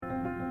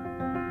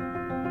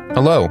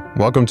Hello,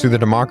 welcome to the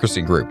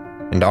Democracy Group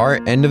and our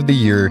end of the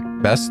year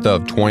Best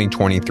of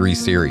 2023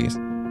 series.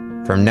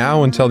 From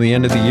now until the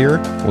end of the year,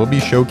 we'll be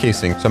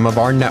showcasing some of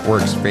our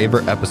network's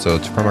favorite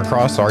episodes from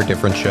across our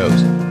different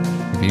shows.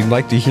 If you'd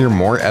like to hear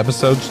more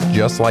episodes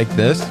just like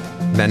this,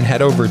 then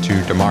head over to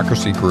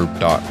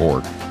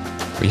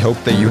democracygroup.org. We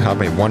hope that you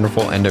have a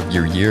wonderful end of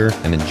your year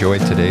and enjoy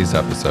today's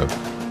episode.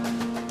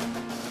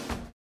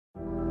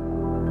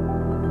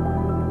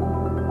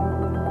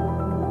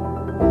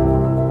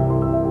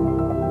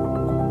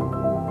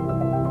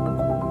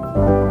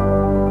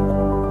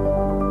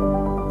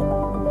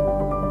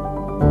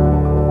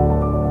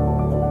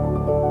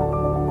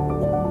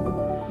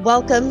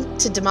 Welcome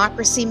to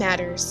Democracy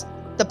Matters,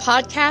 the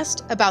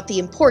podcast about the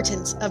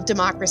importance of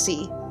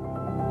democracy.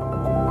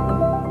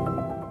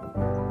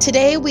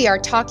 Today, we are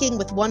talking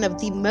with one of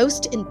the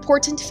most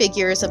important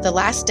figures of the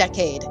last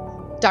decade,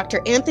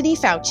 Dr. Anthony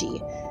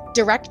Fauci,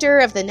 director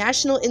of the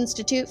National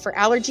Institute for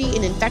Allergy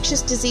and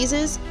Infectious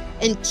Diseases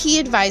and key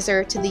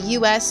advisor to the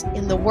U.S.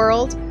 and the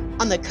world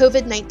on the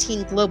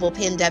COVID-19 global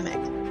pandemic.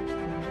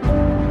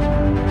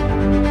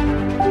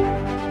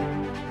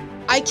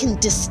 I can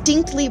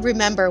distinctly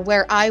remember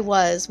where I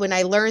was when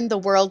I learned the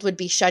world would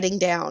be shutting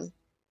down.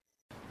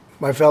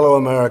 My fellow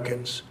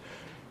Americans,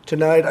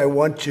 tonight I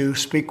want to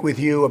speak with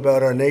you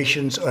about our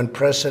nation's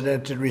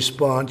unprecedented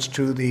response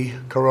to the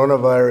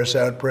coronavirus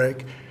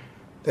outbreak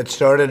that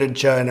started in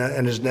China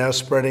and is now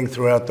spreading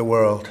throughout the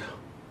world.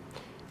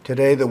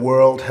 Today, the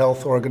World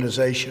Health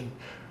Organization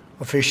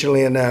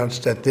officially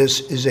announced that this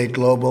is a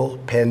global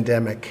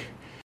pandemic.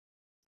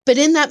 But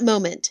in that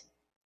moment,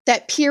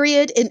 that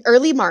period in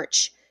early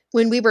March,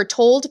 when we were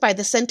told by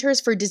the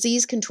Centers for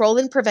Disease Control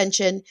and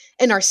Prevention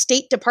and our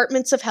state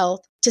departments of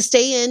health to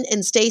stay in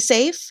and stay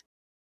safe,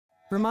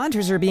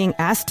 Vermonters are being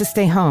asked to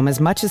stay home as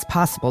much as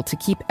possible to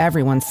keep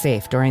everyone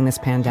safe during this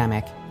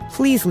pandemic.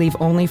 Please leave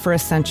only for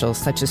essentials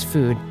such as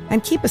food,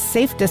 and keep a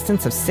safe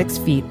distance of 6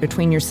 feet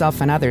between yourself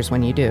and others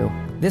when you do.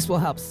 This will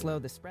help slow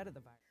the spread of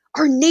the virus.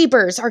 our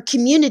neighbors, our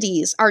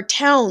communities, our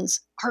towns,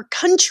 our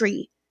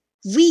country,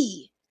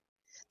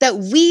 that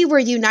we were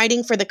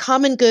uniting for the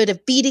common good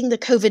of beating the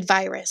COVID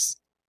virus.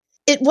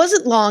 It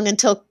wasn't long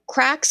until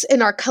cracks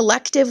in our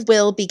collective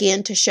will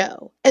began to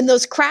show, and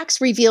those cracks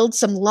revealed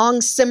some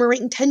long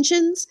simmering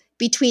tensions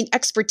between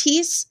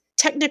expertise,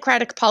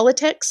 technocratic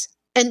politics,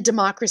 and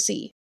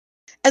democracy.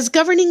 As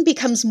governing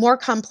becomes more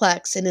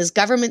complex and as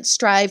governments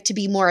strive to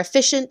be more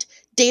efficient,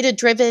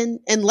 data-driven,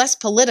 and less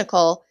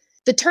political,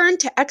 the turn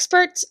to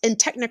experts and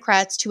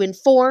technocrats to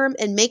inform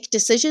and make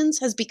decisions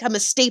has become a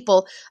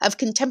staple of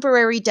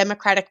contemporary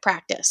democratic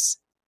practice.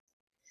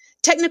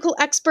 Technical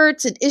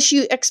experts and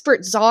issue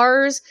expert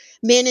czars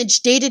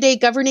manage day-to-day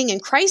governing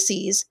and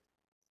crises.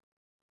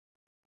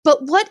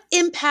 But what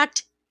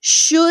impact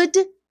should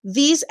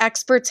these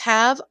experts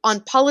have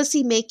on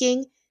policy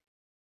making,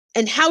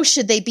 and how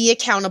should they be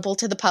accountable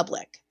to the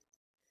public?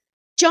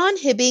 John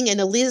Hibbing and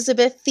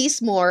Elizabeth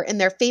Thies-Moore, in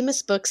their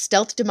famous book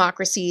Stealth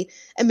Democracy,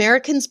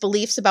 Americans'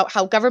 Beliefs About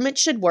How Government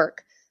Should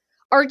Work,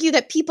 argue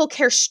that people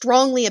care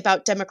strongly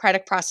about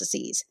democratic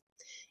processes.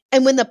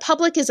 And when the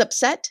public is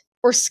upset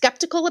or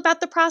skeptical about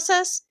the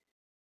process,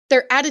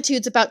 their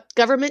attitudes about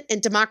government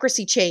and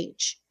democracy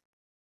change.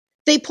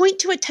 They point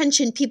to a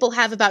tension people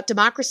have about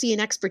democracy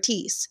and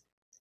expertise.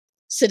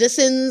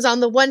 Citizens,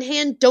 on the one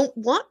hand, don't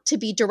want to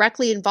be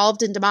directly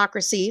involved in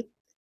democracy,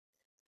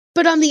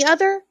 but on the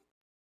other,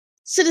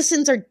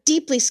 citizens are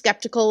deeply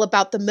skeptical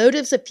about the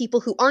motives of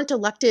people who aren't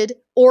elected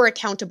or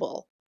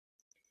accountable.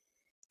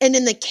 And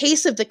in the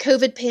case of the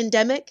COVID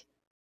pandemic,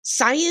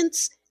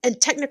 science and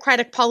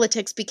technocratic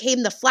politics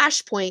became the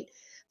flashpoint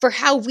for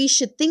how we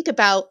should think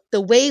about the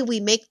way we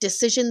make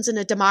decisions in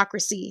a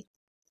democracy.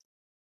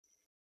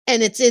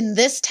 And it's in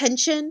this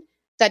tension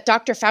that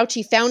Dr.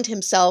 Fauci found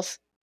himself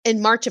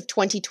in March of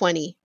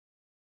 2020.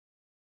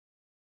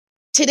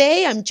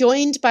 Today, I'm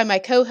joined by my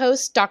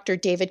co-hosts, Dr.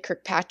 David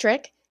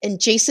Kirkpatrick and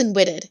Jason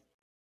Whitted.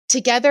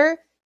 Together,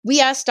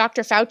 we asked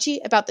Dr. Fauci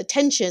about the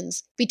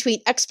tensions between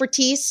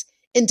expertise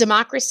and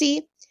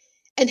democracy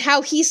and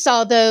how he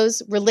saw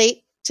those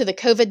relate to the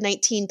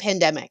COVID-19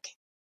 pandemic.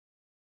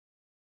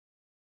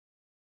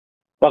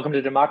 Welcome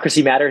to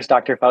Democracy Matters,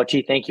 Dr.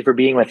 Fauci. Thank you for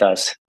being with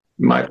us.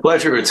 My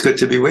pleasure. It's good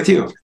to be with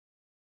you.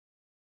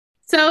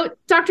 So,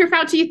 Dr.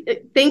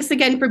 Fauci, thanks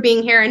again for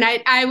being here. And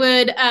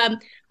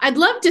I'd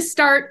love to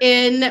start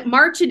in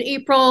March and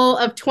April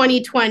of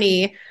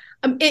 2020.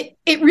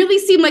 It really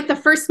seemed like the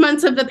first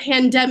months of the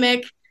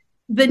pandemic,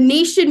 the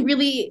nation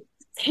really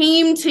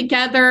came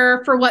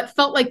together for what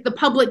felt like the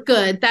public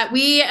good, that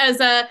we as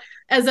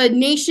a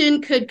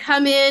nation could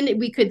come in,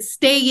 we could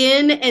stay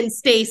in and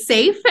stay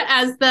safe,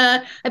 as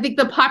I think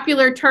the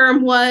popular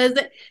term was,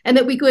 and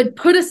that we could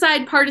put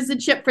aside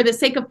partisanship for the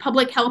sake of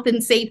public health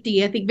and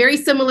safety. I think very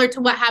similar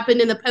to what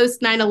happened in the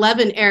post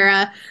 9/11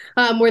 era,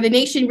 where the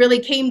nation really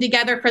came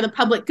together for the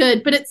public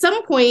good. But at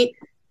some point,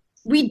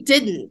 we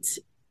didn't.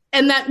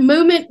 And that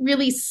moment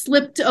really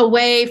slipped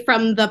away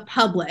from the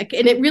public.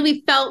 And it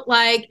really felt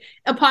like,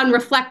 upon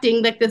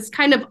reflecting, that this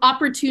kind of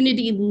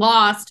opportunity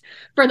lost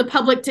for the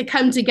public to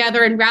come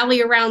together and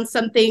rally around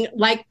something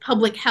like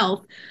public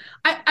health.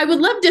 I would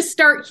love to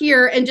start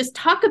here and just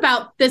talk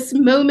about this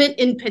moment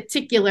in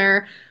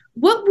particular.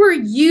 What were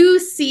you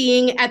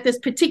seeing at this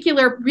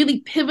particular really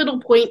pivotal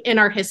point in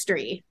our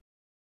history?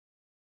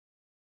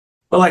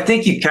 Well, I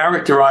think you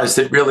characterized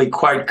it really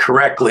quite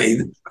correctly.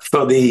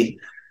 For the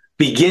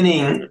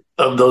beginning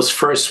of those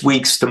first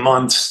weeks to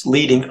months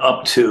leading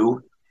up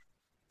to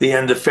the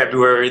end of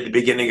February, the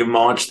beginning of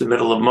March, the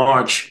middle of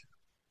March,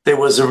 there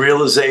was a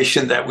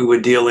realization that we were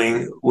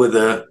dealing with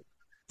a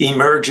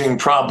emerging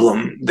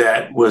problem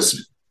that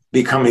was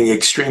becoming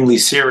extremely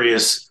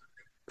serious,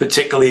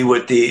 particularly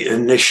with the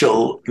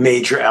initial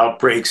major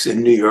outbreaks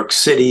in New York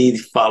City,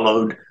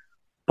 followed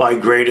by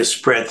greater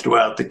spread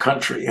throughout the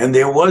country. And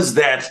there was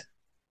that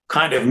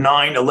kind of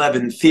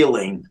 9/11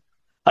 feeling.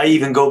 I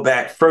even go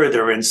back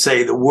further and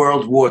say the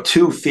World War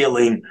II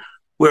feeling,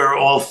 we're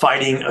all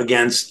fighting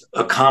against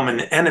a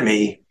common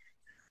enemy.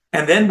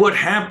 And then what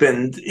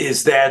happened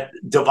is that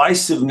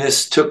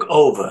divisiveness took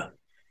over.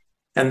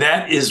 And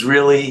that is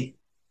really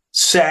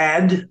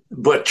sad,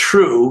 but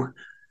true,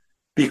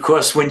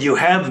 because when you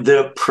have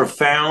the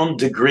profound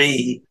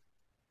degree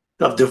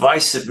of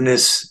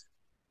divisiveness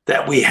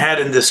that we had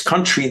in this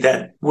country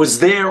that was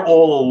there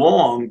all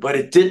along, but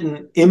it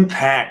didn't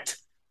impact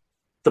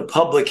the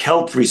public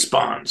health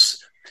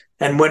response.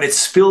 And when it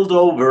spilled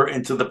over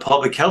into the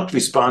public health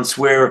response,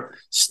 where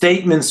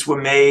statements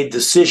were made,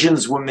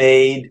 decisions were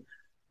made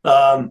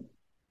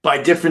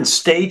by different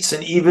states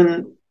and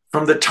even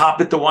from the top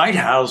at the White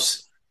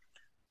House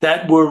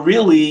that were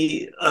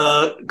really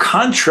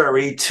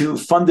contrary to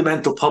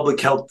fundamental public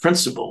health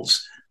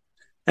principles.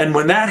 And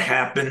when that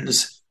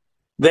happens,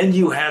 then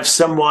you have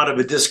somewhat of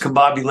a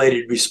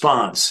discombobulated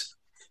response.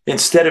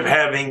 Instead of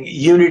having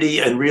unity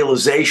and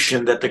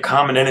realization that the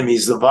common enemy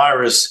is the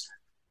virus,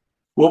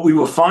 what we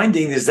were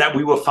finding is that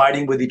we were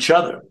fighting with each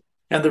other.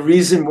 And the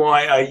reason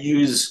why I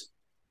use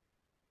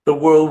the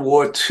World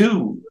War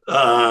II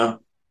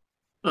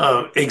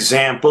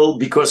example,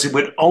 because it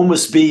would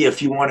almost be,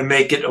 if you want to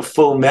make it a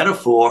full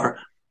metaphor,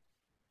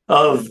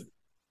 of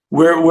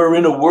we're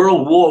in a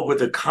world war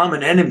with a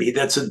common enemy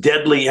that's a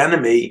deadly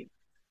enemy.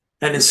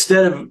 And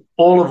instead of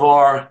all of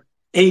our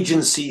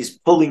agencies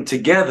pulling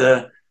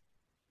together,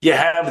 you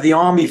have the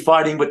Army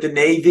fighting with the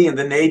Navy and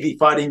the Navy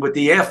fighting with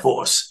the Air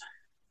Force.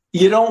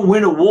 You don't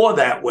win a war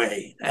that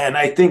way. And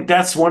I think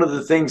that's one of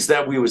the things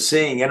that we were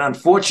seeing. And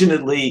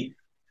unfortunately,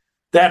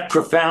 that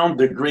profound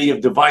degree of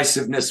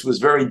divisiveness was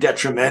very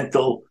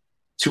detrimental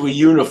to a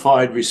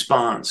unified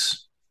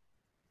response.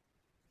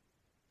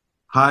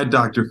 Hi,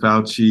 Dr.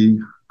 Fauci.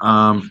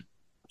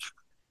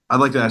 I'd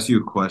like to ask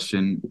you a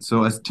question.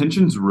 So as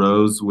tensions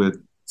rose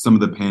with some of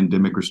the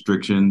pandemic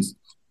restrictions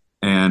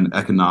and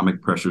economic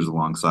pressures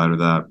alongside of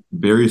that,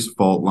 various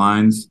fault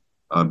lines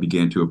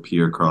began to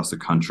appear across the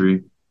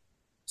country.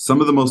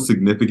 Some of the most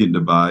significant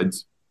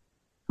divides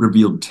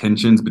revealed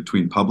tensions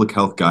between public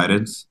health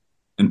guidance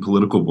and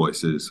political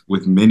voices,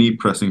 with many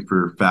pressing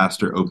for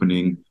faster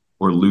opening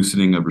or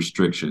loosening of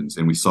restrictions.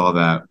 And we saw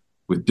that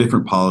with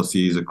different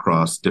policies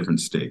across different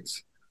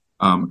states.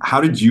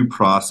 How did you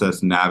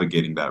process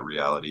navigating that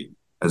reality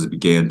as it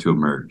began to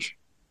emerge?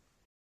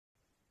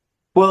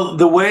 Well,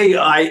 the way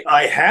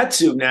I had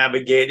to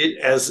navigate it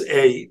as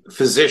a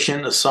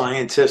physician, a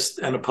scientist,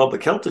 and a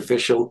public health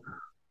official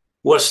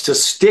was to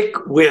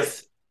stick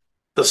with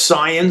the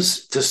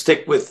science, to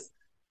stick with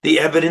the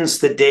evidence,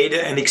 the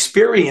data, and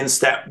experience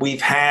that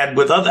we've had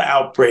with other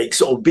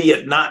outbreaks,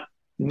 albeit not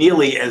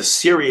nearly as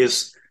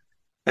serious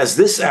as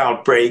this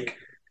outbreak,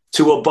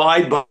 to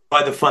abide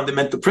by the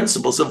fundamental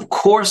principles. Of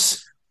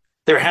course,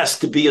 there has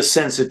to be a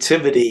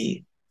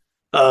sensitivity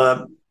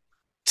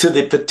to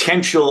the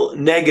potential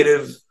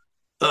negative,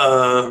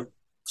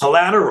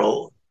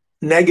 collateral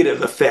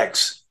negative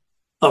effects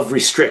of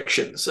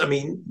restrictions. I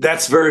mean,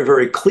 that's very,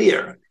 very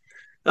clear.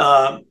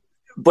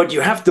 But you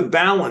have to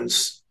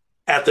balance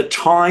at the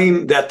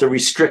time that the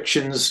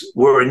restrictions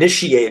were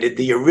initiated,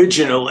 the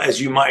original,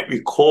 as you might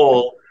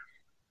recall,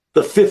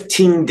 the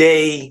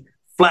 15-day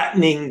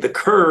flattening the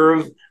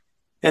curve,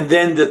 and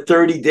then the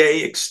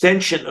 30-day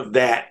extension of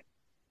that.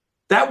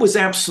 That was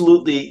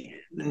absolutely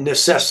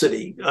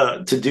necessity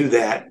to do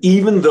that,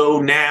 even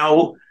though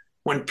now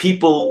when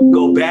people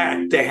go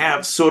back, they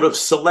have sort of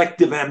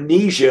selective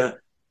amnesia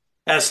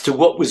as to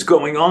what was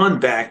going on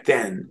back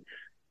then.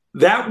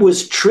 That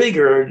was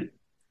triggered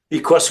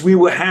because we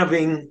were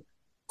having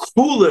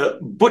cooler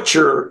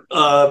butcher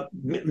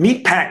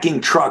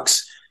meatpacking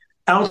trucks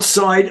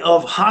outside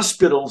of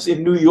hospitals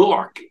in New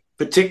York,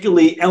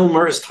 particularly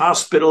Elmhurst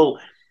Hospital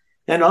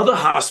and other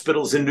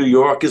hospitals in New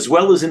York, as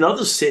well as in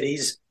other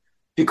cities,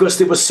 because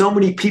there were so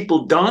many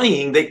people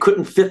dying, they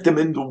couldn't fit them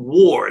in the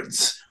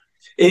wards,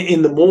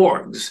 in the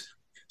morgues.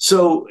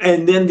 So,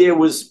 and then there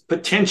was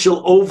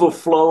potential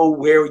overflow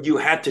where you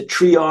had to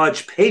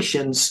triage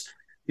patients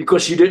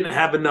because you didn't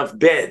have enough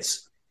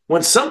beds.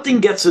 When something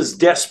gets as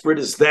desperate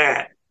as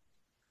that,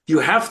 You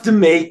have to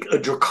make a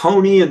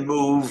draconian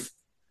move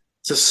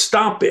to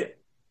stop it.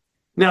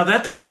 Now,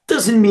 that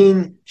doesn't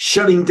mean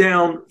shutting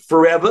down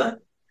forever,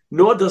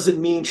 nor does it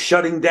mean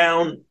shutting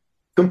down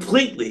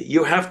completely.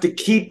 You have to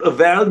keep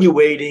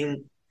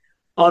evaluating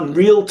on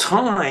real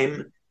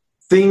time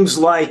things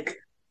like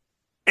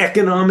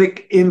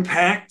economic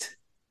impact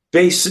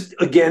based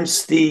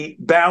against the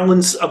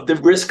balance of the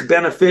risk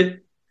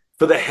benefit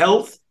for the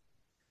health.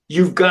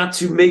 You've got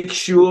to make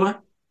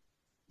sure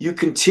you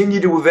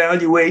continue to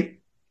evaluate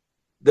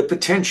the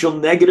potential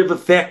negative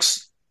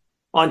effects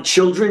on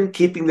children,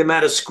 keeping them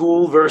out of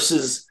school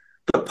versus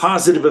the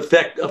positive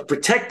effect of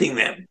protecting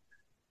them.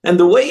 And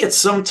the way it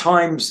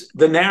sometimes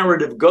the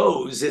narrative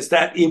goes is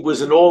that it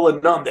was an all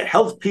or none. The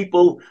health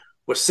people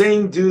were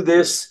saying do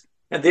this,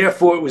 and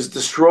therefore it was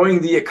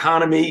destroying the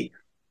economy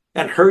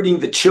and hurting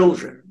the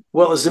children.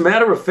 Well, as a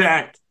matter of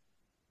fact,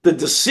 the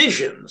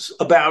decisions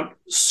about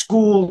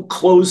school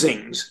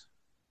closings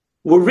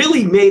were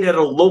really made at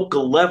a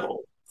local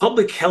level.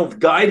 Public health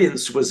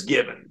guidance was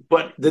given,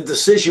 but the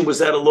decision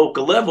was at a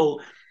local level.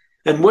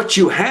 And what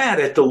you had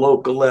at the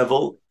local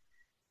level,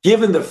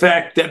 given the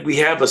fact that we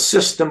have a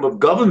system of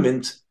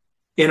government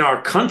in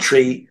our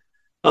country,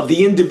 of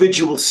the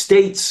individual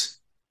states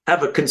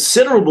have a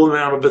considerable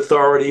amount of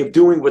authority of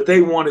doing what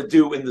they want to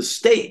do in the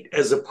state,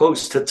 as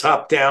opposed to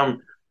top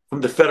down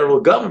from the federal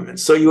government.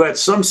 So you had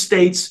some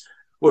states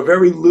were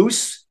very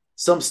loose,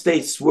 some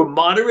states were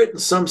moderate,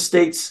 and some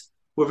states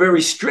were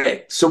very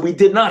strict. So we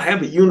did not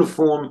have a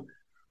uniform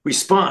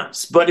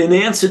response. But in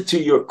answer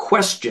to your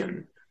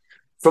question,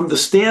 from the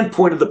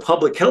standpoint of the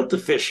public health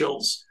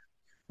officials,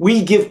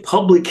 we give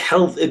public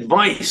health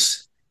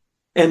advice,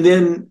 and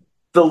then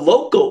the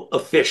local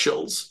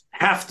officials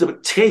have to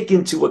take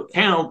into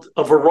account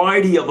a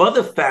variety of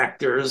other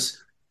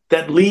factors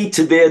that lead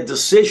to their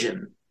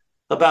decision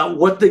about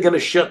what they're going to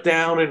shut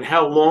down and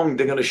how long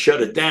they're going to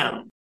shut it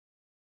down.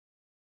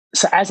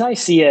 So as I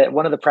see it,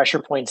 one of the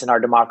pressure points in our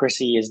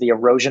democracy is the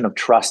erosion of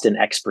trust and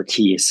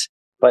expertise.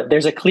 But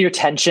there's a clear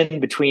tension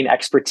between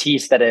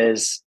expertise that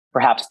is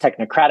perhaps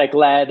technocratic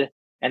led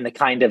and the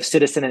kind of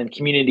citizen and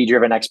community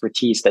driven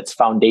expertise that's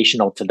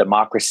foundational to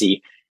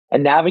democracy.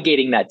 And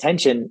navigating that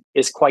tension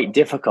is quite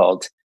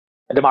difficult.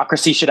 A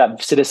democracy should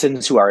have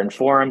citizens who are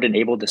informed and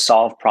able to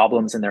solve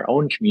problems in their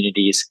own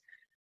communities.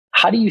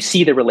 How do you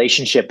see the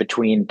relationship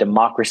between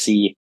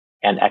democracy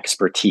and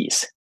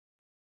expertise?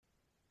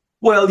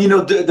 Well,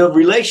 the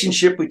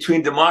relationship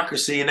between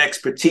democracy and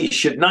expertise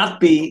should not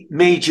be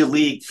major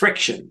league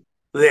friction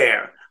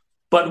there.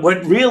 But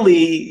what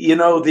really,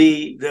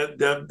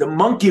 the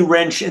monkey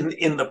wrench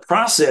in the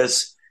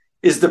process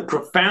is the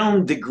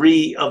profound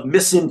degree of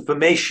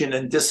misinformation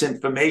and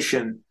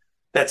disinformation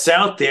that's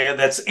out there,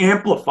 that's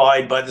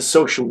amplified by the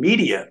social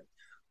media,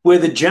 where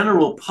the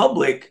general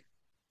public,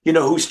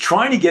 who's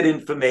trying to get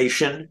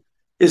information,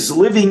 is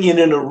living in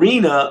an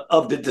arena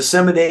of the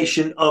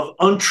dissemination of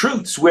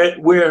untruths,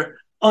 where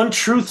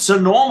untruths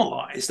are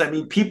normalized. I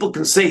mean, people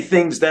can say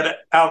things that are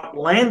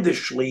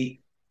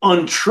outlandishly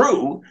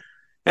untrue,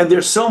 and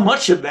there's so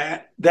much of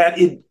that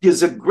it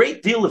gives a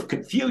great deal of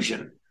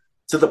confusion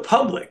to the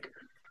public.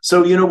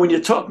 So, when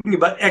you're talking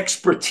about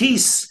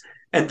expertise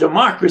and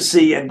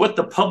democracy and what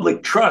the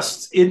public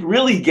trusts, it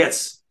really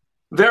gets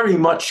very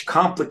much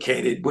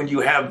complicated when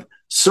you have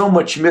so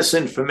much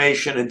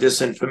misinformation and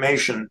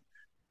disinformation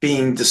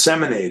being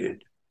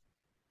disseminated.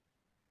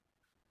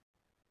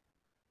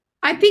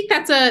 I think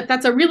that's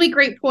a really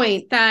great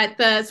point, that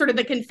the sort of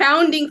the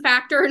confounding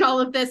factor in all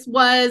of this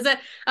was,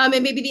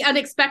 and maybe the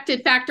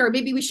unexpected factor, or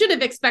maybe we should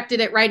have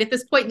expected it right at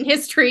this point in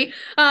history,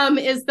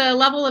 is the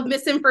level of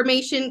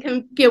misinformation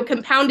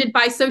compounded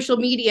by social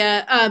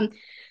media.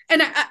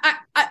 And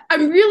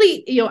I'm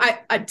really,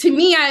 to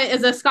me,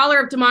 as a scholar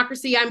of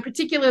democracy, I'm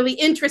particularly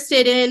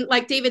interested in,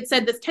 like David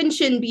said, this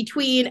tension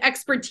between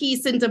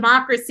expertise and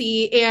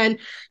democracy. And,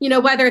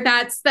 whether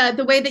that's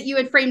the way that you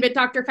had framed it,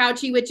 Dr.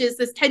 Fauci, which is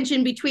this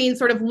tension between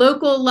sort of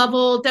local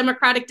level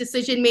democratic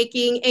decision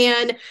making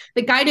and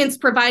the guidance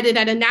provided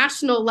at a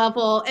national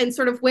level, and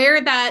sort of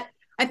where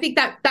I think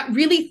that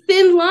really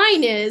thin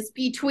line is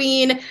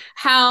between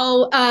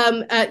how,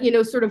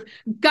 sort of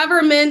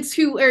governments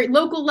who are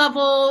local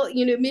level,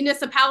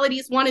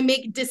 municipalities want to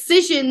make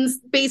decisions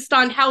based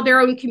on how their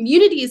own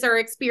communities are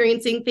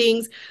experiencing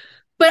things.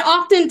 But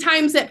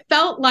oftentimes it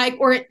felt like,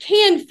 or it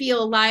can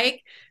feel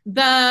like,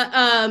 the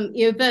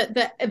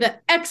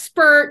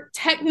expert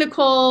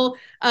technical,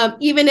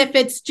 even if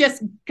it's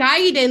just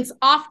guidance,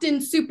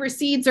 often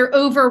supersedes or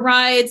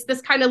overrides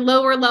this kind of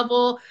lower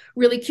level,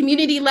 really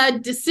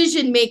community-led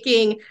decision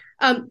making.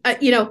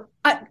 It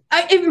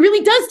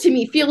really does, to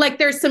me, feel like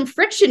there's some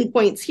friction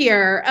points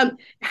here.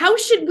 How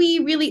should we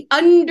really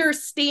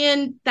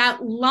understand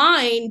that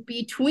line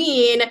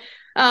between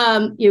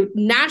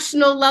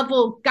national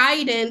level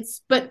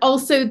guidance, but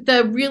also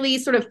the really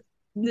sort of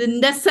the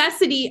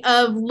necessity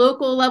of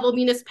local level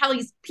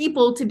municipalities,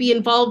 people to be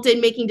involved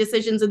in making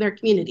decisions in their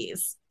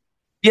communities?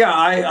 Yeah,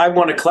 I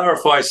want to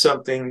clarify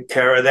something,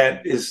 Kara,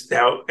 that is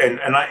now,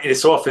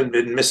 it's often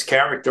been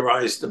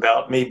mischaracterized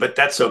about me, but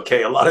that's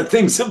okay. A lot of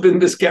things have been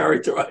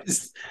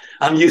mischaracterized.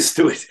 I'm used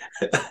to it.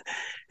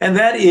 And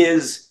that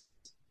is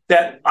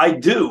that I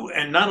do,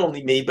 and not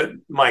only me, but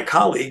my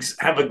colleagues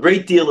have a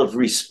great deal of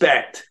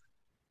respect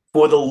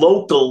for the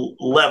local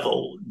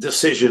level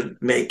decision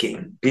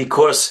making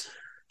because,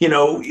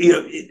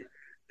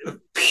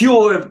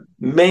 pure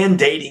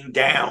mandating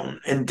down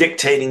and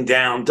dictating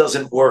down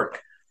doesn't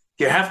work.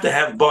 You have to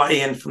have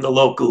buy-in from the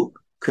local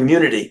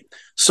community.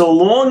 So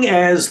long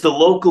as the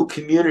local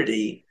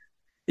community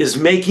is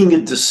making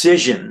a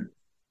decision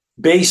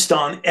based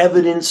on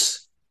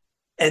evidence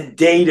and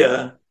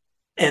data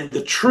and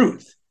the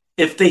truth,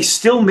 if they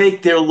still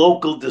make their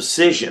local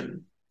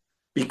decision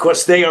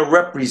because they are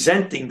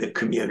representing the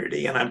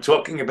community, and I'm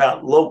talking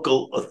about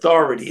local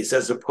authorities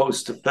as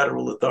opposed to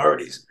federal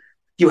authorities,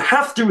 you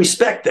have to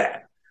respect that.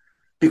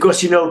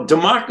 Because,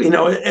 democracy,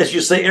 as you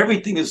say,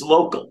 everything is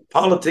local.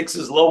 Politics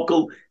is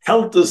local,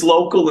 health is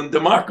local, and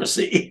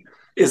democracy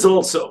is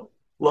also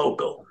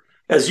local,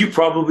 as you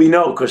probably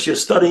know, because you're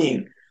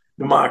studying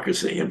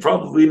democracy and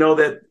probably know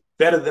that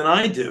better than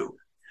I do.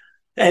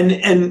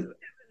 And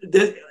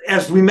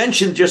as we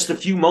mentioned just a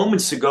few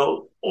moments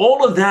ago,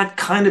 all of that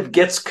kind of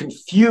gets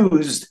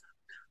confused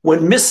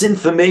when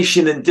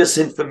misinformation and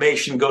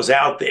disinformation goes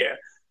out there.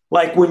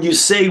 Like when you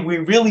say we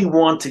really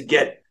want to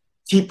get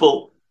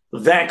people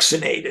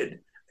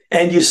vaccinated,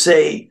 and you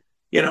say,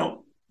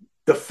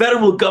 the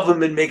federal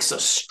government makes a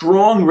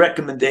strong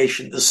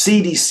recommendation, the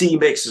CDC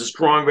makes a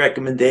strong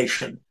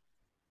recommendation.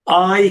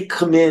 I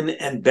come in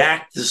and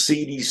back the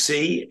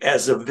CDC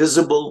as a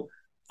visible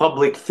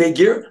public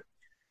figure.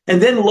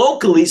 And then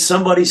locally,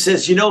 somebody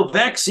says,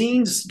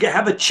 vaccines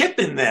have a chip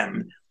in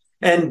them.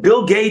 And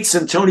Bill Gates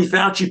and Tony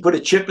Fauci put a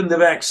chip in the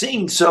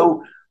vaccine.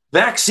 So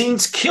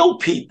vaccines kill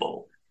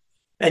people.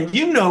 And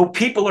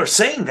people are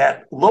saying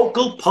that.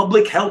 Local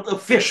public health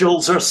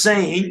officials are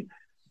saying,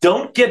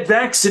 don't get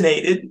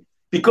vaccinated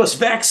because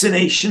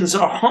vaccinations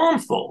are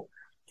harmful.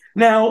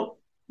 Now,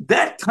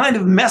 that kind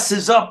of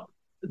messes up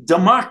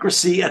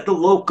democracy at the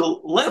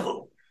local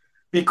level,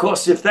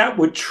 because if that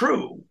were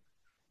true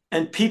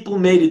and people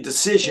made a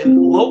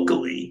decision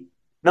locally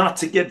not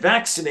to get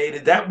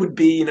vaccinated, that would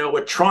be,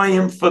 a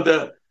triumph for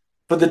the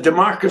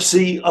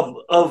democracy of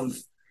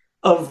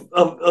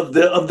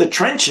the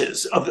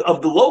trenches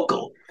of the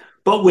local.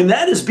 But when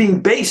that is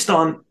being based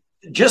on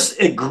just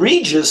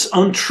egregious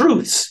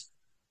untruths,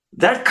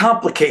 that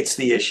complicates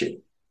the issue.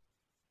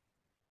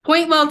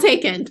 Point well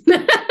taken.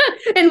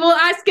 And we'll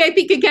ask, I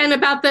think, again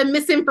about the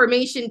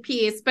misinformation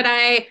piece, but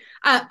I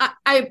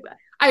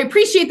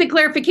appreciate the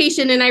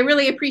clarification, and I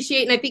really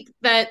appreciate, and I think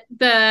that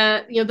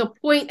the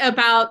point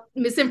about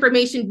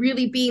misinformation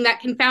really being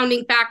that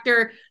confounding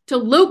factor to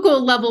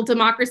local level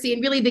democracy,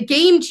 and really the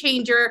game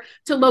changer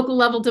to local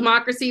level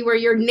democracy, where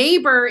your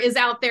neighbor is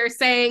out there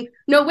saying,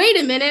 no, wait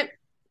a minute,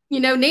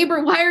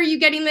 neighbor, why are you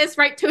getting this?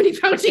 Right? Tony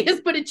Fauci has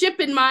put a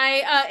chip in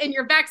in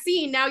your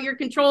vaccine. Now you're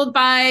controlled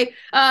by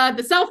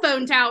the cell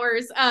phone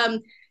towers.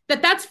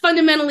 That's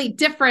fundamentally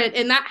different,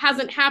 and that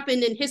hasn't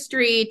happened in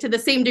history to the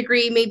same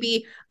degree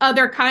maybe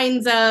other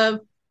kinds of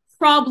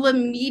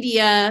problem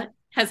media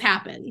has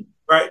happened.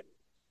 Right.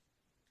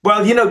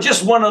 Well,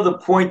 just one other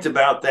point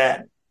about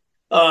that,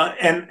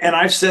 and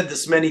I've said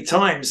this many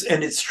times,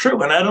 and it's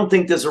true, and I don't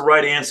think there's a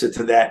right answer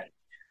to that.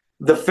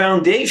 The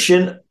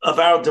foundation of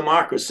our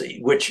democracy,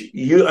 which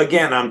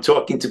I'm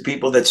talking to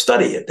people that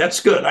study it. That's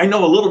good. I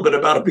know a little bit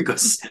about it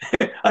because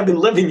I've been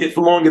living it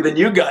for longer than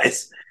you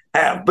guys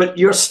have, but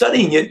you're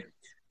studying it.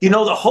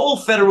 The whole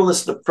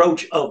federalist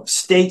approach of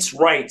states'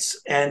 rights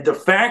and the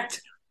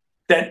fact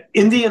that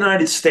in the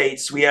United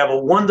States, we have a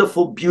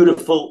wonderful,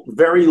 beautiful,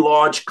 very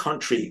large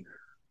country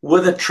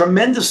with a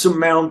tremendous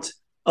amount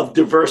of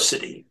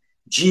diversity,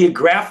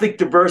 geographic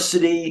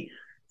diversity,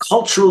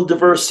 cultural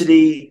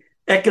diversity,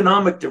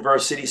 economic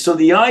diversity. So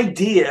the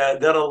idea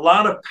that a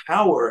lot of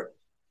power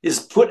is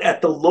put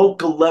at the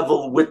local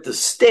level with the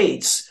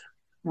states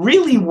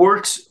really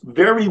works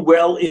very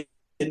well in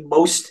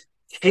most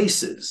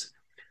cases.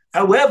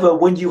 However,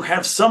 when you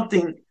have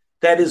something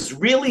that is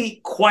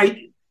really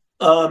quite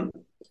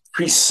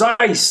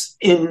precise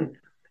and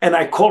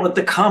I call it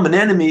the common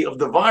enemy of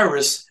the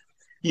virus,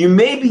 you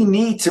maybe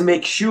need to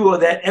make sure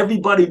that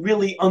everybody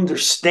really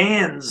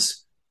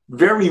understands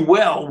very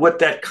well what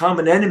that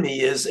common enemy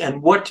is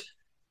and what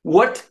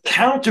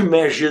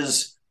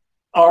countermeasures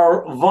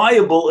are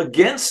viable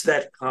against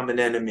that common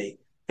enemy.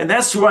 And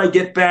that's where I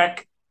get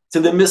back to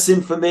the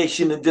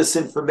misinformation and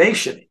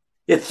disinformation.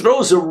 It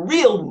throws a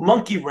real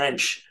monkey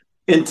wrench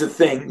into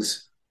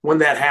things when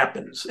that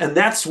happens. And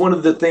that's one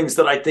of the things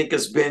that I think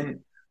has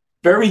been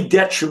very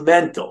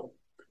detrimental,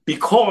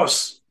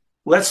 because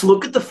let's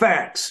look at the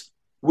facts.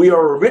 We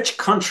are a rich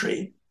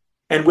country,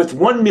 and with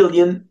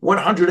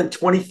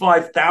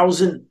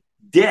 1,125,000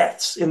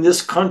 deaths in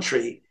this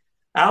country,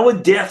 our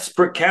deaths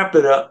per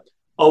capita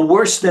are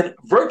worse than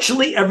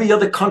virtually every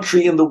other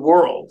country in the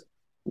world,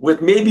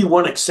 with maybe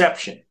one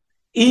exception,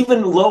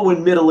 even low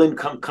and middle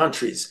income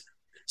countries.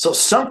 So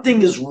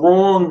something is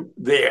wrong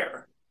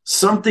there.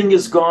 Something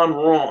has gone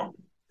wrong.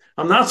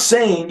 I'm not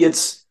saying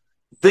it's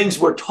things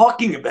we're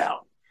talking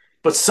about,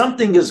 but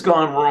something has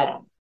gone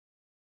wrong.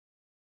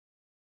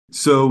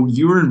 So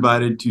you were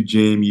invited to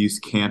JMU's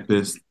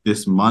campus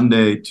this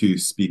Monday to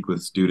speak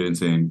with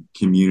students and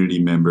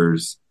community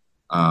members.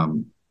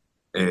 And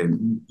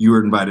you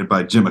were invited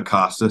by Jim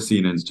Acosta,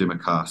 CNN's Jim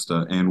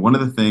Acosta. And one of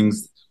the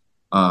things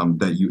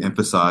that you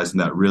emphasized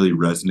and that really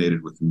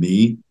resonated with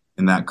me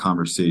in that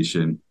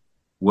conversation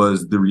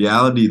was the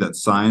reality that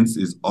science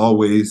is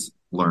always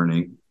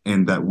learning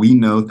and that we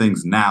know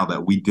things now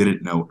that we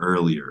didn't know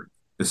earlier,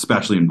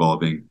 especially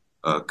involving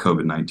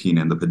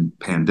COVID-19 and the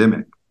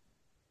pandemic.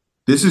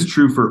 This is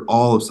true for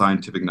all of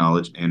scientific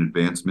knowledge and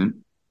advancement.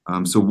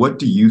 So what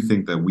do you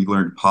think that we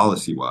learned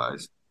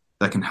policy-wise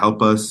that can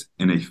help us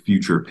in a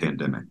future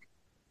pandemic?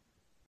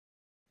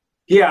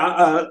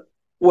 Yeah,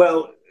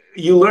 well,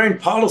 you learn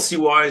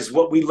policy-wise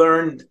what we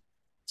learned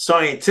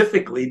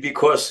scientifically,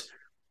 because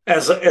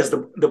as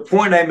the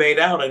point I made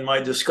out in my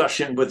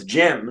discussion with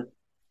Jim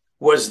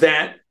was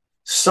that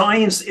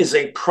science is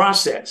a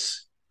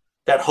process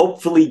that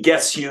hopefully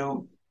gets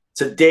you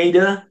to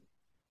data,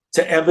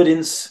 to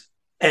evidence,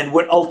 and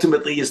what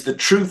ultimately is the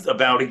truth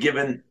about a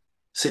given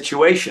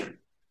situation.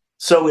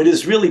 So it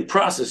is really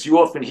process. You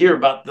often hear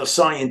about the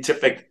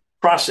scientific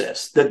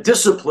process. The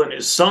discipline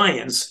is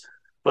science,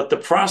 but the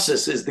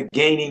process is the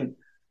gaining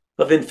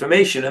of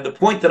information. And the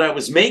point that I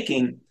was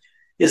making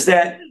is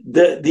that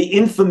the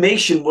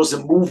information was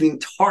a moving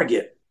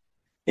target.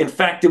 In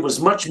fact, it was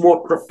much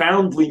more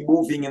profoundly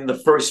moving in the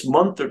first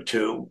month or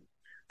two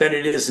than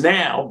it is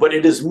now, but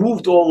it has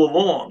moved all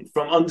along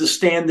from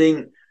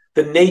understanding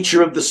the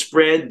nature of the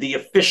spread, the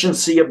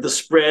efficiency of the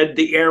spread,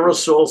 the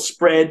aerosol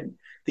spread,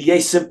 the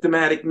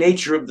asymptomatic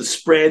nature of the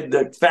spread,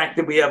 the fact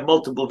that we have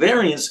multiple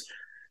variants.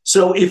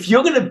 So if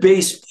you're going to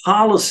base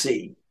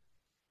policy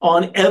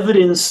on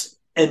evidence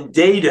and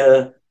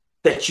data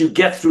that you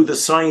get through the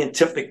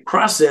scientific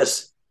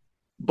process,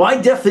 by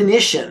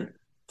definition,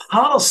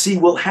 policy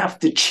will have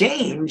to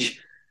change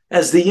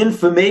as the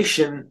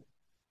information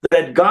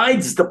that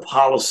guides the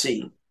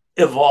policy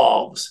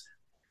evolves.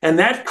 And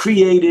that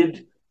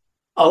created,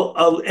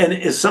 and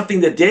is something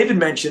that David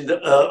mentioned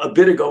a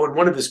bit ago in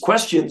one of his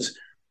questions,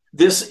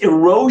 this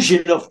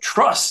erosion of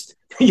trust,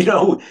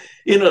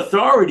 in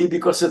authority,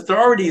 because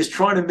authority is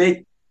trying to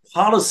make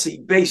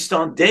policy based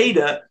on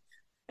data.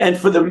 And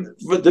for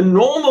the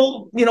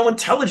normal,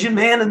 intelligent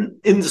man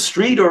in the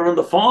street or on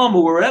the farm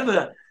or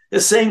wherever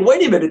is saying,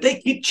 wait a minute,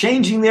 they keep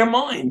changing their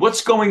mind.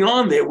 What's going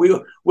on there?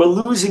 We're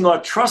losing our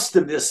trust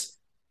in this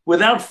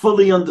without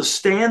fully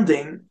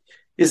understanding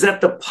is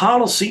that the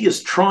policy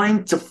is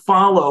trying to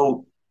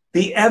follow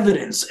the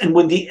evidence. And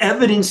when the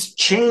evidence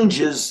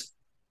changes,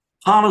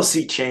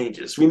 policy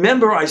changes.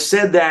 Remember, I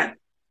said that,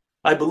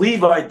 I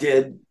believe I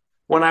did,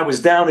 when I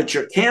was down at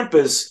your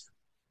campus,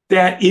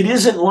 that it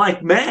isn't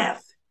like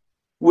math,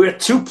 where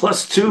 2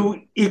 +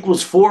 2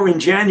 = 4 in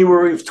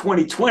January of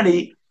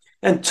 2020,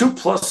 and 2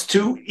 +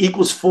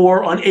 2 =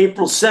 4 on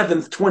April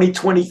 7th,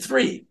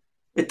 2023.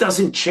 It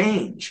doesn't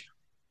change.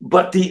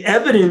 But the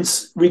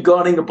evidence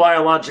regarding a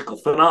biological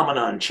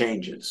phenomenon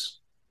changes.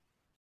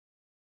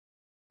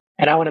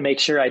 And I want to make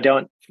sure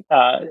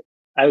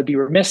I would be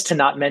remiss to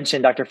not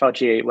mention, Dr.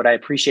 Fauci, what I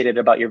appreciated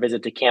about your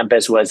visit to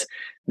campus was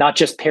not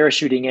just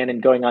parachuting in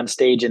and going on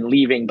stage and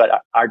leaving, but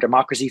our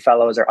democracy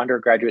fellows, our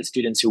undergraduate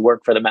students who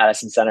work for the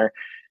Madison Center,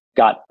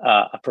 got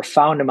a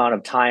profound amount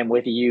of time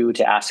with you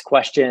to ask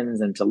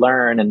questions and to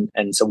learn.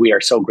 And so we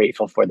are so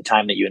grateful for the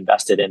time that you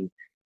invested in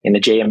the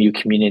JMU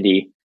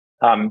community.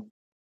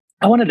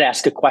 I wanted to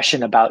ask a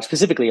question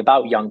specifically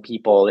about young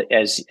people.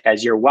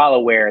 As you're well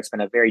aware, it's been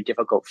a very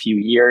difficult few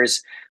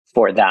years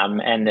for them.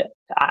 And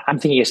I'm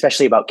thinking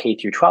especially about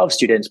K-12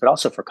 students, but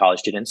also for college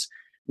students,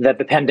 that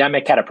the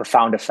pandemic had a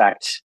profound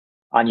effect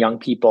on young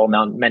people,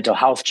 mental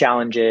health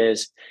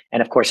challenges.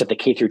 And of course, at the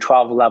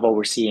K-12 level,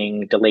 we're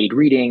seeing delayed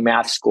reading,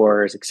 math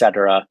scores, et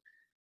cetera.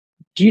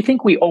 Do you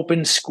think we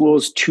open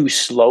schools too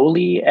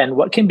slowly? And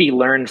what can be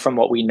learned from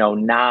what we know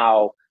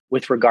now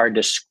with regard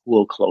to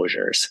school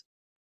closures?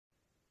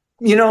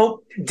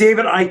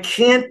 David, I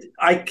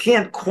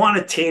can't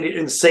quantitate it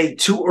and say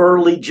too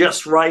early,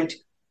 just right,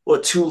 or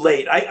too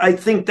late. I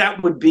think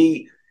that would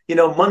be,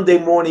 Monday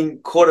morning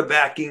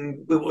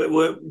quarterbacking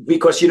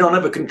because you don't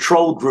have a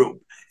control group.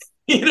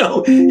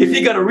 If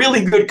you got a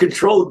really good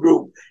control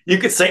group, you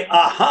could say,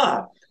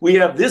 aha, we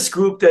have this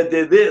group that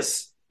did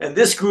this and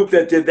this group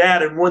that did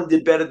that, and one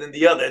did better than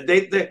the other.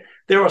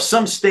 There are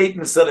some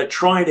statements that are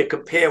trying to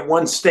compare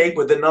one state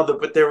with another,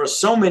 but there are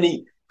so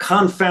many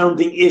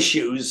confounding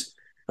issues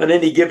on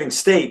any given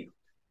state.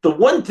 The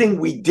one thing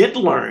we did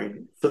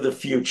learn for the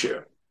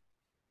future,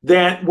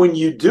 that when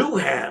you do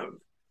have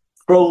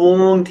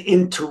prolonged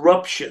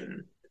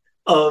interruption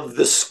of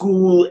the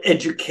school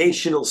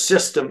educational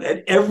system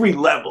at every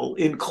level,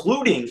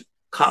 including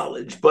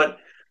college, but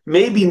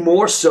maybe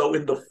more so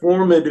in the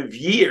formative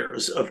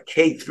years of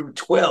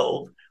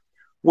K-12,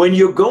 when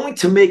you're going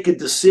to make a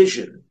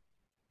decision,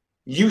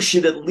 you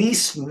should at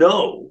least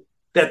know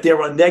that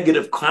there are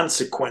negative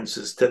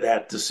consequences to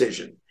that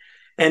decision.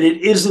 And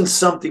it isn't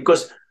something,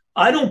 because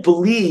I don't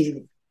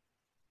believe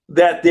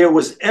that there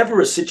was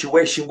ever a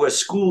situation where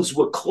schools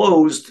were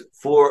closed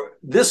for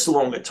this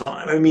long a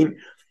time. I mean,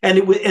 and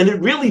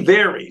it really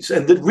varies.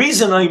 And the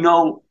reason I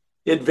know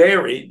it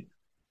varied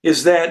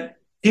is that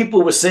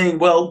people were saying,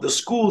 well, the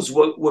schools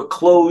were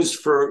closed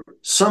for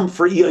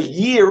a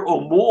year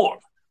or more.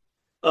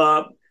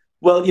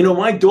 Well,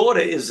 my daughter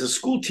is a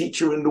school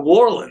teacher in New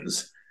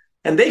Orleans,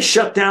 and they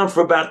shut down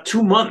for about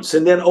 2 months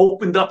and then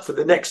opened up for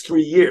the next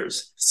 3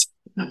 years.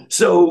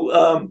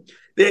 So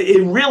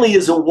it really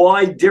is a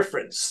wide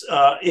difference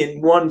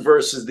in one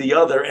versus the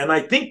other. And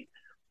I think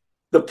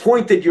the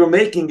point that you're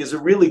making is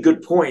a really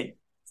good point.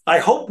 I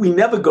hope we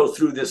never go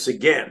through this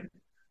again.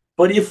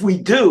 But if we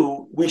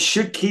do, we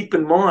should keep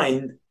in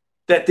mind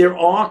that there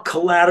are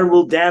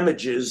collateral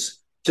damages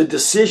to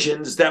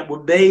decisions that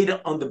were made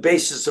on the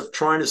basis of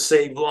trying to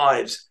save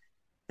lives.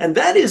 And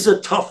that is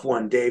a tough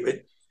one,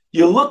 David.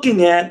 You're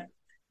looking at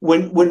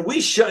when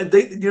we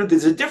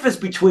there's a difference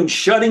between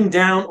shutting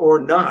down or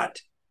not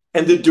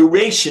and the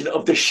duration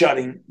of the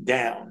shutting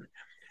down.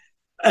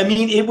 I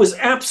mean, it was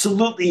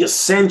absolutely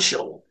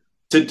essential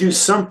to do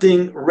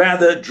something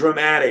rather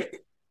dramatic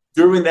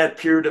during that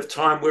period of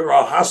time where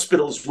our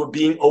hospitals were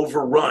being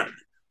overrun.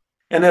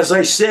 And as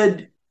I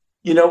said,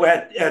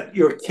 at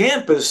your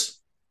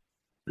campus,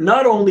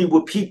 not only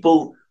were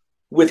people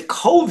with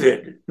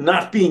COVID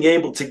not being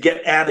able to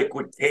get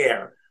adequate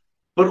care,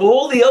 but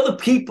all the other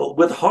people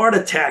with heart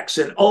attacks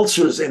and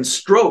ulcers and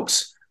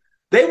strokes,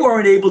 they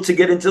weren't able to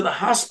get into the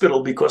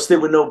hospital because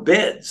there were no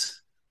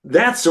beds.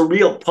 That's a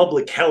real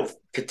public health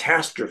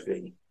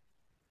catastrophe.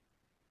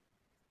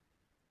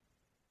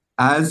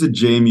 As a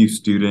JMU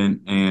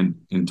student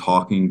and in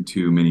talking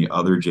to many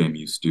other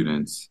JMU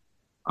students,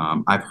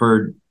 I've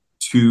heard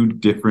two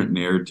different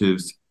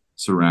narratives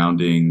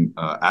surrounding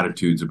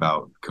attitudes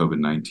about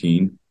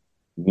COVID-19.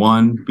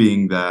 One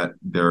being that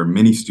there are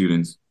many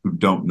students who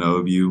don't know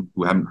of you,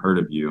 who haven't heard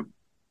of you.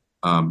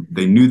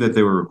 They knew that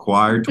they were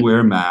required to wear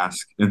a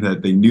mask and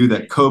that they knew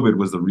that COVID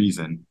was the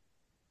reason,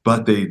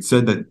 but they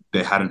said that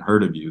they hadn't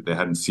heard of you. They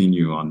hadn't seen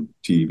you on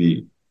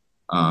TV.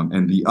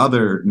 And the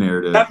other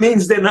narrative... That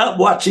means they're not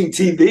watching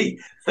TV.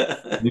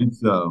 I think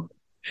so.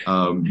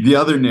 The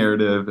other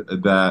narrative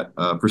that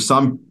for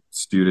some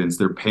students,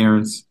 their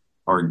parents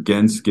are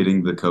against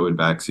getting the COVID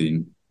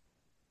vaccine,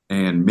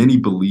 and many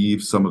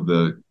believe some of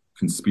the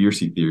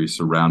conspiracy theories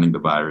surrounding the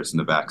virus and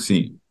the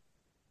vaccine.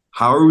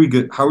 How are we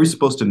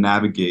supposed to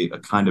navigate a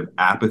kind of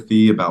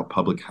apathy about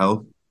public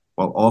health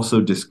while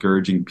also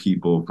discouraging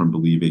people from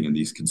believing in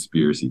these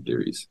conspiracy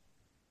theories?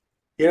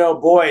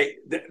 Boy,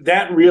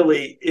 that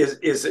really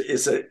is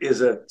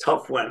a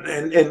tough one.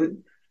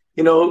 And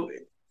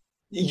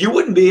you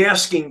wouldn't be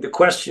asking the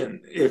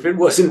question if it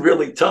wasn't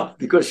really tough,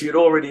 because you'd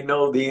already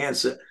know the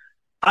answer.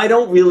 I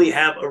don't really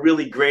have a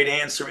really great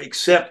answer,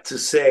 except to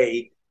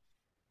say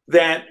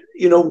that,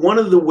 one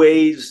of the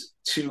ways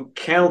to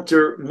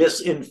counter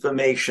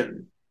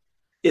misinformation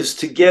is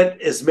to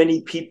get as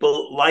many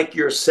people like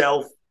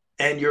yourself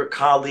and your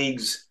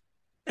colleagues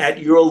at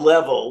your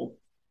level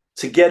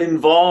to get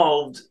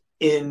involved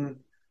in,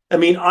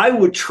 I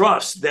would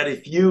trust that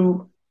if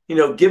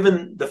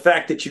given the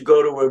fact that you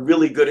go to a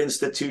really good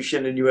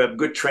institution and you have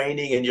good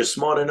training and you're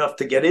smart enough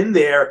to get in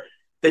there,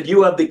 that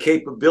you have the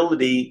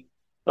capability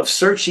of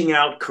searching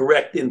out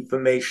correct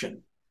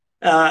information.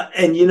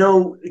 And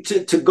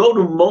to go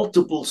to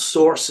multiple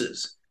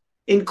sources,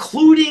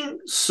 including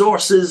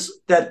sources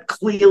that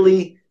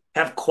clearly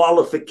have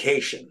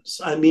qualifications.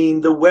 The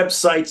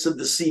websites of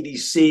the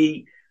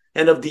CDC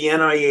and of the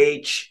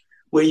NIH,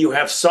 where you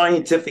have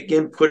scientific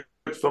input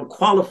from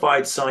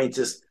qualified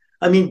scientists.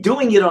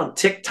 Doing it on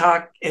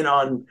TikTok and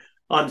on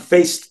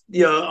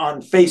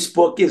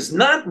Facebook is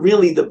not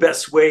really the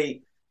best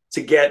way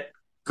to get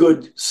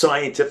good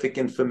scientific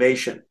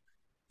information.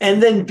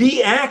 And then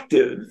be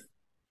active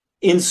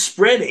in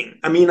spreading.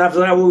 I've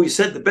always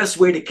said the best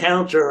way to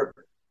counter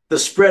the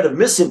spread of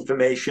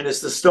misinformation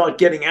is to start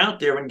getting out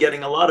there and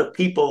getting a lot of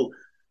people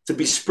to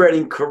be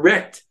spreading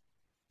correct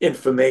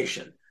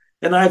information.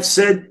 And I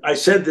said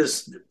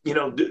this,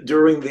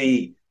 during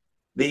the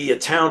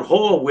town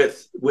hall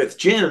with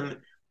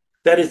Jim,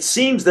 that it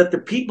seems that the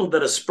people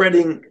that are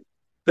spreading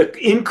the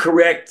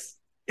incorrect,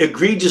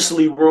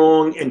 egregiously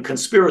wrong, and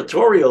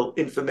conspiratorial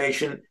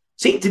information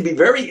seem to be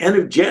very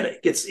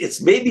energetic.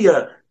 It's maybe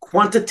a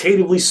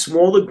quantitatively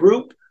smaller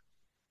group,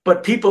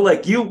 but people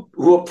like you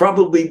who are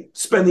probably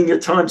spending your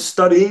time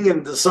studying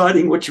and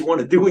deciding what you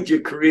want to do with your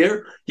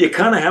career, you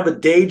kind of have a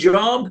day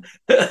job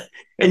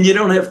and you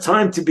don't have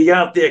time to be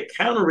out there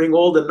countering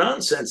all the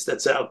nonsense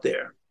that's out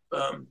there.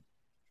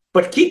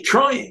 But keep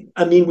trying.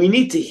 We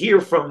need to hear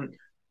from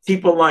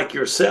people like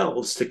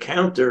yourselves to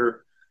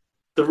counter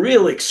the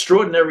real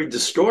extraordinary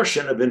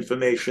distortion of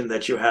information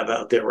that you have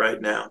out there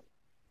right now.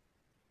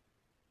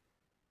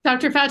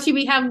 Dr. Fauci,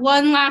 we have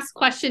one last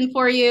question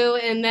for you,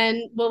 and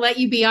then we'll let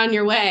you be on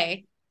your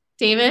way.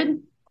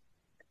 David?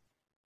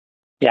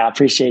 Yeah,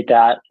 appreciate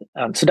that.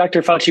 So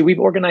Dr. Fauci, we've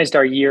organized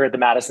our year at the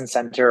Madison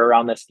Center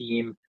around the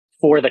theme,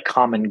 for the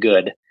common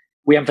good.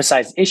 We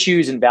emphasize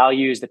issues and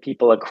values that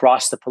people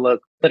across the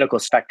political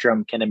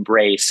spectrum can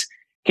embrace.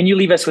 Can you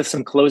leave us with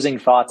some closing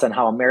thoughts on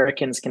how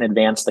Americans can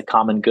advance the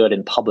common good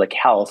and public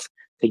health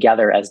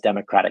together as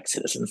democratic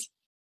citizens?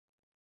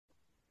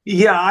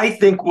 Yeah, I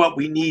think what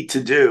we need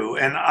to do,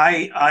 and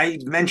I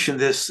mentioned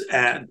this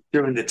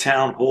during the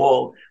town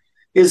hall,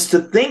 is to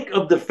think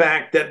of the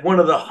fact that one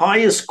of the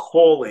highest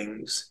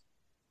callings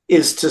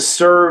is to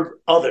serve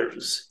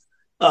others.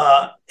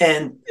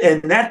 And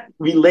that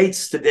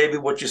relates to,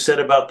 David, what you said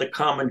about the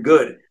common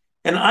good.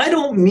 And I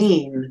don't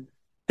mean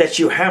that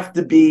you have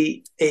to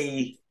be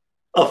a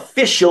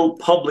official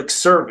public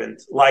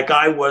servant like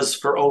I was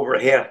for over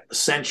half a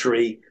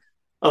century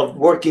of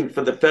working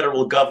for the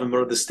federal government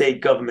or the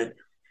state government.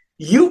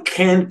 You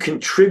can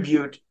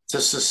contribute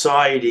to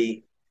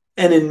society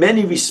and in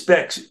many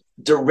respects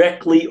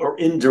directly or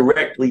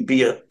indirectly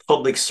be a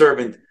public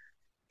servant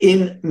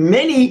in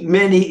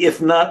many,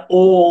 if not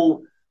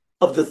all,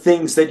 of the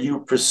things that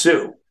you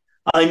pursue.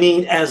 I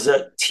mean, as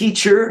a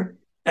teacher,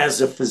 as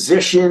a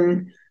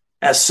physician,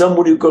 as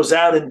someone who goes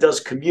out and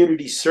does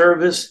community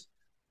service,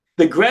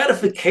 the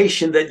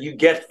gratification that you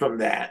get from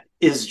that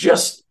is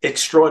just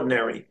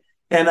extraordinary.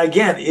 And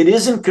again, it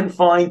isn't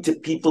confined to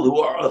people who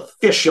are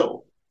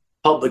official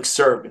public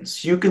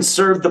servants. You can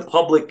serve the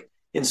public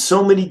in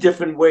so many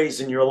different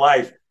ways in your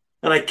life.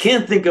 And I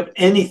can't think of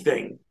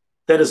anything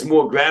that is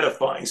more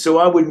gratifying. So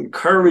I would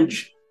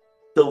encourage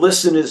the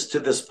listeners to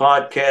this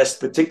podcast,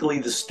 particularly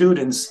the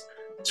students,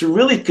 to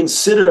really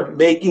consider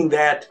making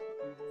that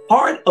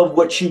part of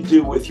what you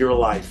do with your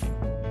life.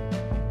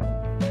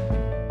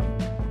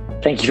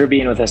 Thank you for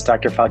being with us,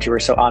 Dr. Fauci. We're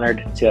so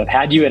honored to have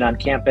had you and on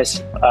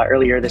campus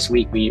earlier this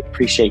week. We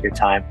appreciate your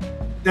time.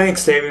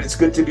 Thanks, David. It's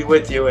good to be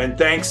with you. And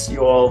thanks,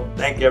 you all.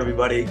 Thank you,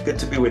 everybody. Good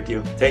to be with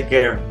you. Take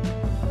care.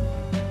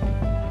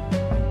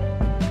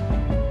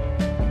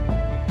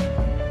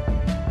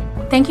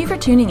 Thank you for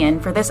tuning in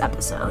for this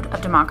episode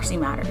of Democracy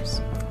Matters.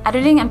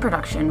 Editing and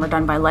production were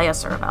done by Leah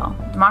Serval,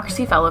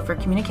 Democracy Fellow for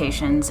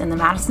Communications in the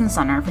Madison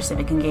Center for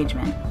Civic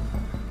Engagement.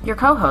 Your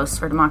co-hosts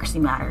for Democracy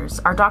Matters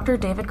are Dr.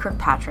 David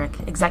Kirkpatrick,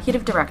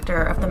 Executive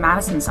Director of the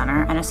Madison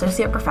Center and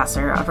Associate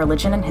Professor of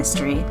Religion and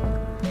History,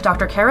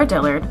 Dr. Kara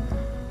Dillard,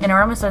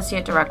 Interim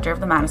Associate Director of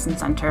the Madison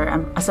Center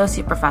and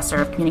Associate Professor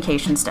of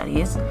Communication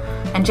Studies,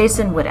 and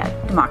Jason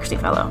Woodhead, Democracy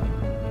Fellow.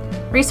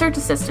 Research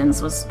assistance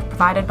was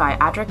provided by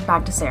Adric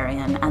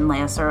Bagdasarian and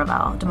Leah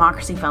Serval,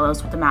 Democracy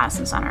Fellows with the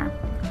Madison Center.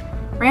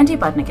 Randy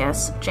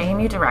Budnikas,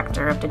 JMU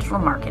Director of Digital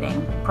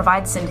Marketing,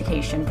 provides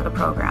syndication for the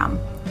program.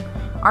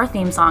 Our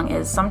theme song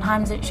is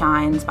Sometimes It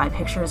Shines by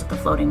Pictures of the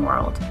Floating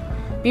World.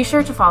 Be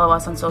sure to follow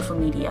us on social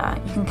media.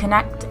 You can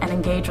connect and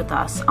engage with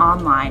us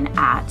online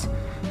at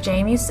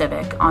JMU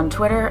Civic on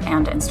Twitter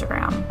and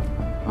Instagram.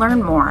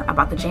 Learn more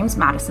about the James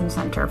Madison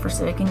Center for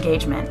Civic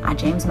Engagement at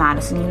James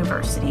Madison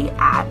University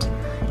at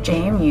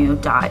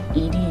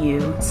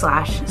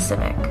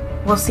jmu.edu/civic.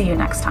 We'll see you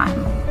next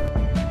time.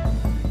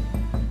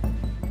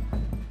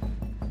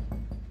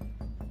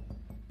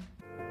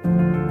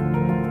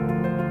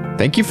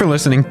 Thank you for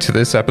listening to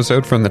this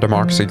episode from the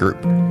Democracy Group.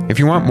 If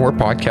you want more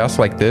podcasts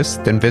like this,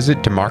 then visit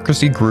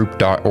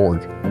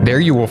democracygroup.org. There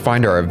you will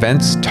find our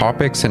events,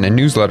 topics, and a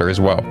newsletter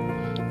as well.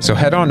 So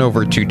head on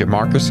over to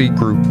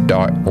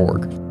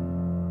democracygroup.org.